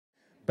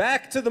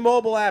Back to the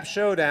mobile app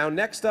Showdown.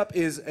 Next up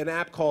is an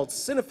app called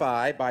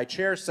Cinefy by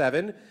Chair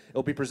 7.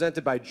 It'll be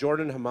presented by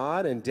Jordan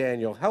Hamad and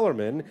Daniel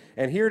Hellerman.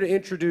 And here to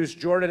introduce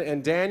Jordan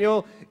and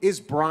Daniel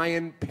is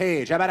Brian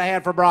Page. How about a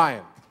hand for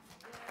Brian?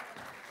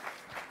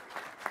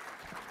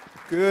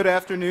 Good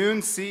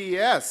afternoon,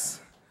 CES.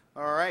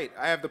 All right,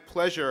 I have the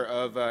pleasure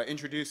of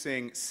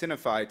introducing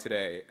Cinefy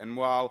today. And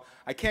while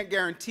I can't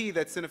guarantee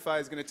that Cinefy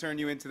is going to turn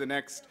you into the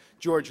next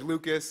George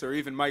Lucas or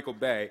even Michael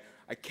Bay,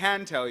 I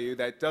can tell you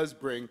that it does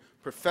bring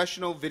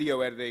professional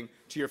video editing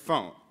to your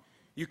phone.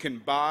 You can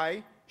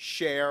buy,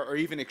 share, or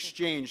even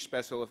exchange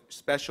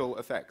special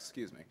effects.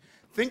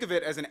 Think of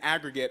it as an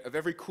aggregate of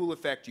every cool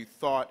effect you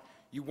thought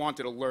you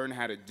wanted to learn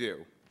how to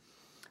do.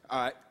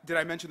 Did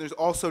I mention there's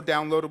also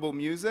downloadable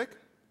music?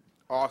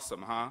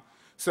 Awesome, huh?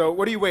 So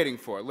what are you waiting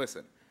for?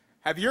 Listen,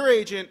 have your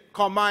agent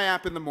call my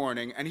app in the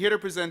morning, and here to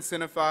present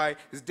Cinefy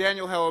is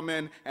Daniel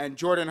Hellerman and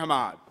Jordan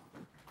Hamad.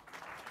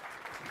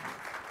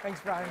 Thanks,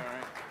 Brian. All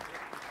right.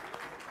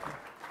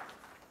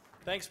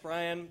 Thanks,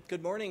 Brian.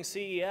 Good morning,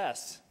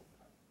 CES.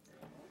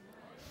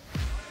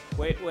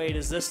 Wait,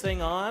 is this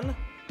thing on?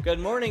 Good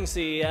morning,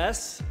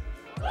 CES.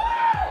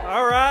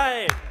 All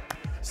right.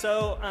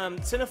 So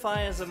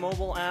Cinefy is a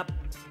mobile app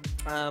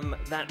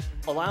that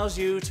allows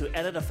you to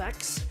edit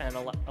effects and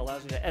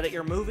allows you to edit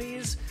your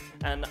movies.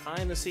 And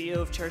I'm the CEO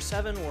of Chair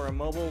 7. We're a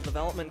mobile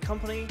development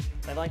company.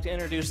 I'd like to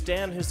introduce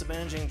Dan, who's the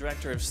managing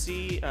director of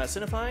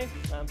Cinefy,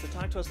 to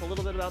talk to us a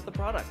little bit about the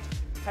product.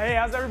 Hey,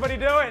 how's everybody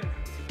doing?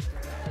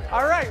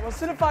 All right, well,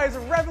 Cinefy is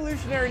a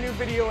revolutionary new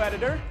video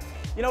editor.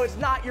 You know, it's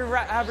not your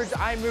average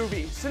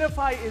iMovie.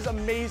 Cinefy is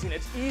amazing.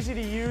 It's easy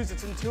to use,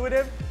 it's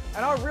intuitive,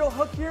 and our real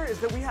hook here is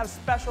that we have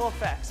special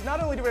effects.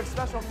 Not only do we have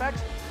special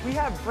effects, we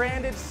have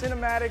branded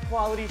cinematic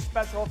quality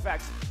special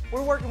effects.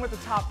 We're working with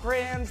the top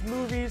brands,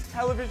 movies,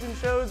 television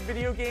shows,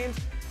 video games,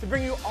 to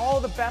bring you all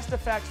the best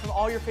effects from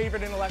all your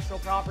favorite intellectual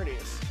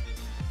properties.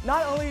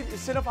 Not only is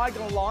Cinefy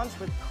going to launch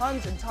with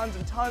tons and tons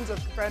and tons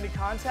of branded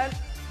content,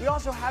 we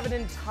also have an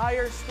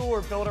entire store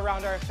built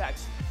around our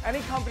effects. Any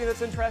company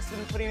that's interested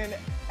in putting in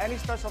any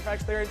special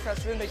effects they're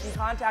interested in, they can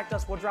contact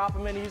us, we'll drop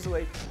them in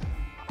easily.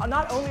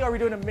 Not only are we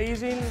doing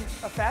amazing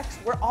effects,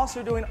 we're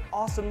also doing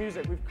awesome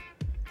music. We've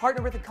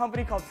partnered with a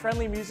company called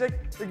Friendly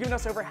Music. They're giving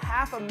us over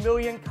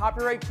 500,000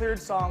 copyright-cleared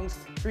songs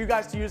for you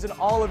guys to use in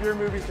all of your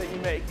movies that you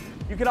make.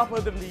 You can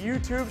upload them to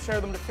YouTube,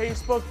 share them to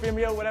Facebook,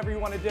 Vimeo, whatever you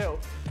want to do.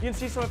 You can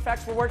see some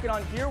effects we're working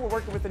on here. We're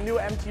working with a new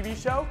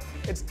MTV show.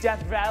 It's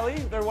Death Valley.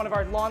 They're one of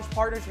our launch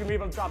partners. You're going to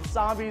be able to drop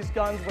zombies,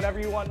 guns, whatever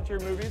you want into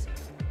your movies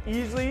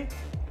easily,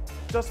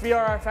 just via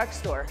our effects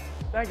store.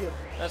 Thank you.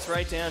 That's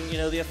right, Dan. You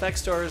know, the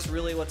effects store is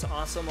really what's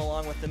awesome,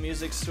 along with the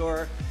music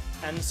store.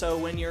 And so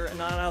when you're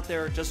not out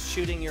there just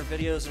shooting your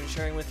videos and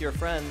sharing with your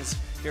friends,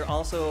 you're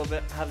also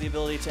have the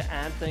ability to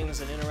add things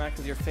and interact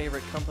with your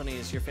favorite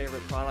companies, your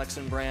favorite products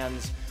and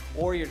brands,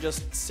 or you're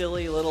just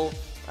silly little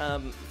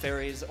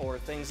fairies or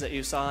things that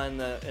you saw in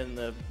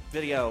the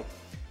video.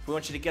 We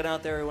want you to get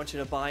out there. We want you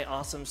to buy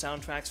awesome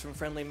soundtracks from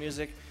Friendly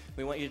Music.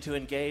 We want you to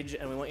engage,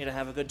 and we want you to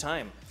have a good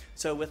time.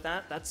 So with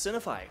that, that's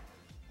Cinefy.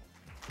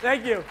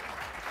 Thank you.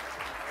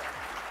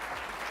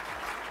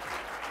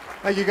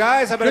 Thank you,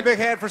 guys. How about a big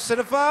hand for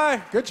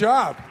Cinefy? Good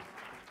job.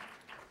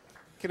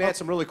 Can add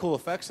some really cool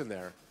effects in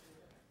there.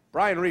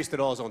 Brian Reese did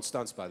all his own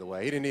stunts, by the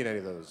way. He didn't need any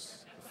of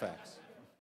those effects.